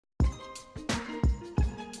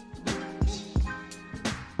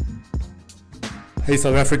Hey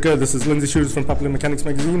South Africa, this is Lindsay Shoes from Popular Mechanics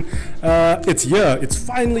Magazine. It's here, it's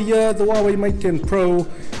finally here, the Huawei Mate 10 Pro.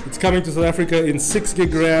 It's coming to South Africa in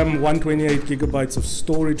 6GB RAM, 128GB of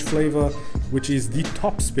storage flavor, which is the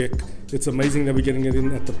top spec. It's amazing that we're getting it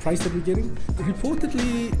in at the price that we're getting.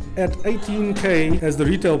 Reportedly at 18K as the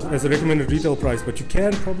recommended retail price, but you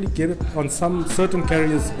can probably get it on some certain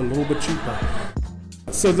carriers a little bit cheaper.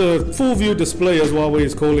 So the full view display, as Huawei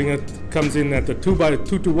is calling it, comes in at a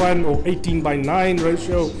 2:1 or 18:9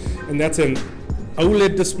 ratio, and that's an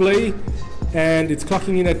OLED display, and it's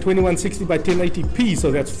clocking in at 2160 by 1080p,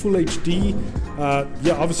 so that's full HD.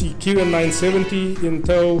 Yeah, obviously Kirin 970 in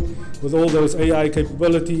tow with all those AI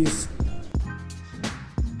capabilities.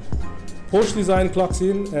 Porsche design clocks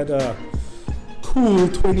in at a cool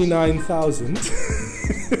 29,000.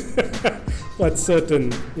 But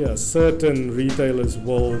certain retailers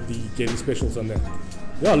will be getting specials on that.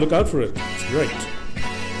 Yeah, look out for it. It's great.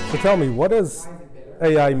 So tell me, what does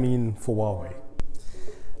AI mean for Huawei?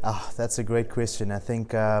 That's a great question. I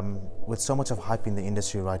think with so much of hype in the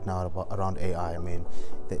industry right now around AI, I mean,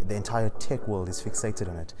 the entire tech world is fixated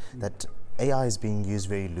on it. That AI is being used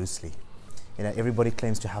very loosely. You know, everybody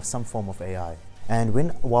claims to have some form of AI. And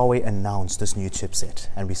when Huawei announced this new chipset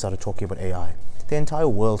and we started talking about AI, the entire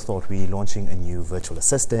world thought we were launching a new virtual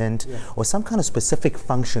assistant or some kind of specific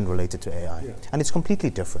function related to AI. And it's completely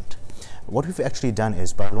different. What we've actually done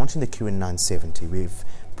is, by launching the Kirin 970, we've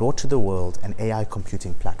brought to the world an AI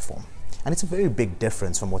computing platform. And it's a very big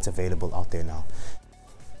difference from what's available out there now.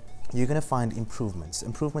 You're going to find improvements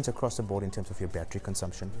across the board in terms of your battery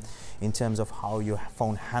consumption, in terms of how your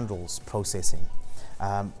phone handles processing,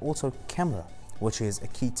 also camera, which is a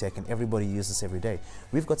key tech and everybody uses every day.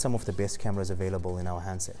 We've got some of the best cameras available in our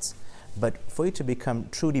handsets. But for it to become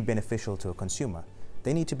truly beneficial to a consumer,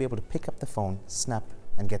 they need to be able to pick up the phone, snap,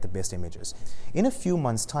 and get the best images. In a few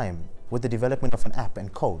months' time, with the development of an app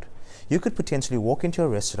and code, you could potentially walk into a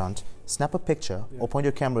restaurant, snap a picture, or point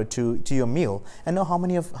your camera to your meal and know how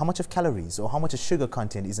much of calories or how much of sugar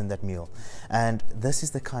content is in that meal. And this is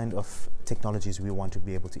the kind of technologies we want to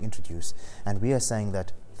be able to introduce. And we are saying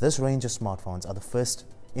that this range of smartphones are the first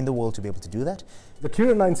in the world to be able to do that. The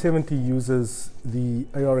Kirin 970 uses the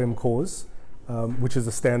ARM cores, which is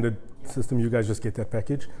a standard system. You guys just get that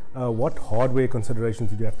package. What hardware considerations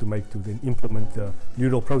did you have to make to then implement the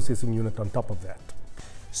neural processing unit on top of that?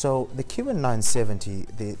 So the Kirin 970,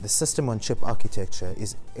 the system on chip architecture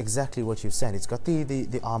is exactly what you've said. It's got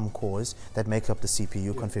the ARM cores that make up the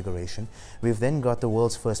CPU configuration. We've then got the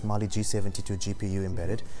world's first Mali G72 GPU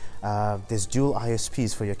embedded. There's dual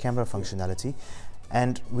ISPs for your camera functionality.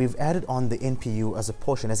 And we've added on the NPU as a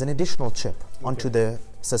portion, as an additional chip onto the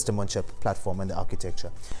system on chip platform and the architecture.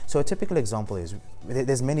 So a typical example is,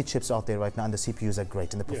 there's many chips out there right now and the CPUs are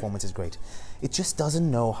great and the performance is great. It just doesn't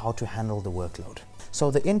know how to handle the workload. So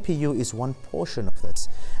the NPU is one portion of this,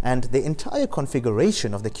 and the entire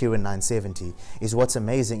configuration of the Kirin 970 is what's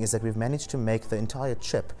amazing, is that we've managed to make the entire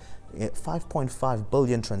chip 5.5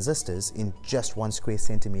 billion transistors in just 1 square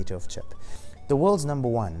centimeter of chip. The world's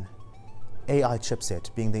 #1 AI chipset,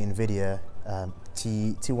 being the NVIDIA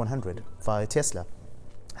T100 via Tesla,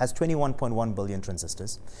 has 21.1 billion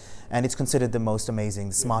transistors, and it's considered the most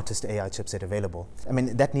amazing, smartest AI chipset available. I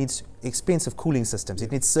mean, that needs expensive cooling systems,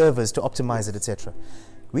 it needs servers to optimize it, etc.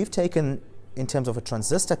 We've taken, in terms of a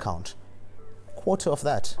transistor count, quarter of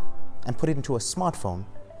that and put it into a smartphone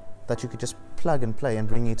that you could just plug and play and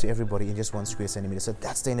bring it to everybody in just 1 square centimeter. So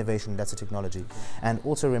that's the innovation, that's the technology. And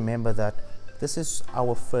also remember that this is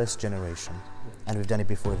our first generation, and we've done it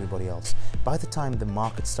before everybody else. By the time the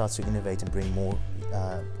market starts to innovate and bring more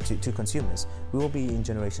to consumers, we will be in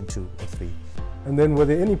generation 2 or 3. And then were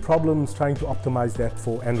there any problems trying to optimize that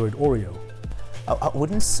for Android Oreo? I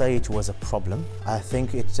wouldn't say it was a problem. I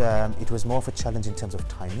think it was more of a challenge in terms of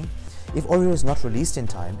timing. If Oreo is not released in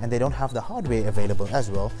time and they don't have the hardware available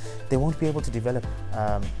as well, they won't be able to develop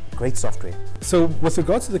great software. So with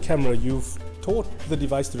regards to the camera, you've taught the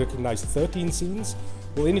device to recognize 13 scenes.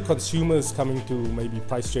 Will any consumers coming to maybe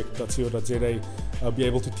pricecheck.co.za be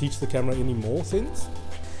able to teach the camera any more things?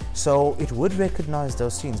 So it would recognize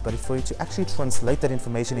those scenes, but for you to actually translate that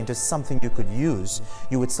information into something you could use,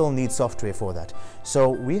 you would still need software for that. So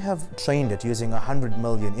we have trained it using 100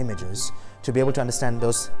 million images to be able to understand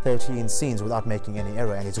those 13 scenes without making any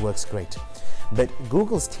error, and it works great. But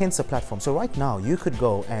Google's Tensor platform, so right now you could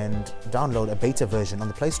go and download a beta version on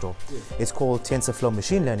the Play Store. It's called TensorFlow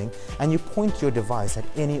Machine Learning, and you point your device at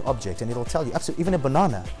any object and it'll tell you, absolutely, even a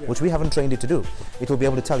banana, which we haven't trained it to do, it will be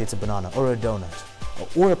able to tell you it's a banana or a donut,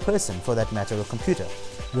 or a person for that matter, or a computer.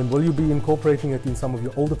 Then will you be incorporating it in some of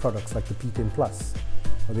your older products like the P10 Plus?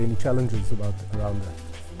 Are there any challenges around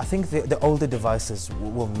that? I think the older devices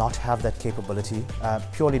will not have that capability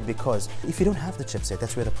purely because if you don't have the chipset,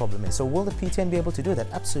 that's where the problem is. So will the P10 be able to do that?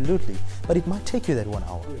 Absolutely, but it might take you that 1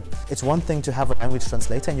 hour. Yeah. It's one thing to have a language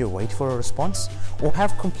translator and you wait for a response, or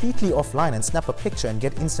have completely offline and snap a picture and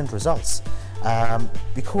get instant results.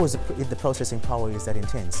 Because the processing power is that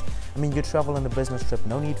intense. I mean, you travel on a business trip,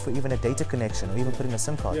 no need for even a data connection or even putting a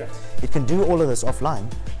SIM card. Yeah. It can do all of this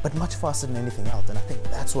offline, but much faster than anything else, and I think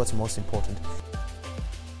that's what's most important.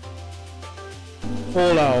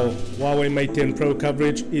 All our Huawei Mate 10 Pro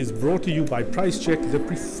coverage is brought to you by PriceCheck, the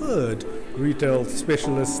preferred retail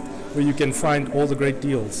specialist where you can find all the great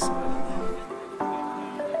deals.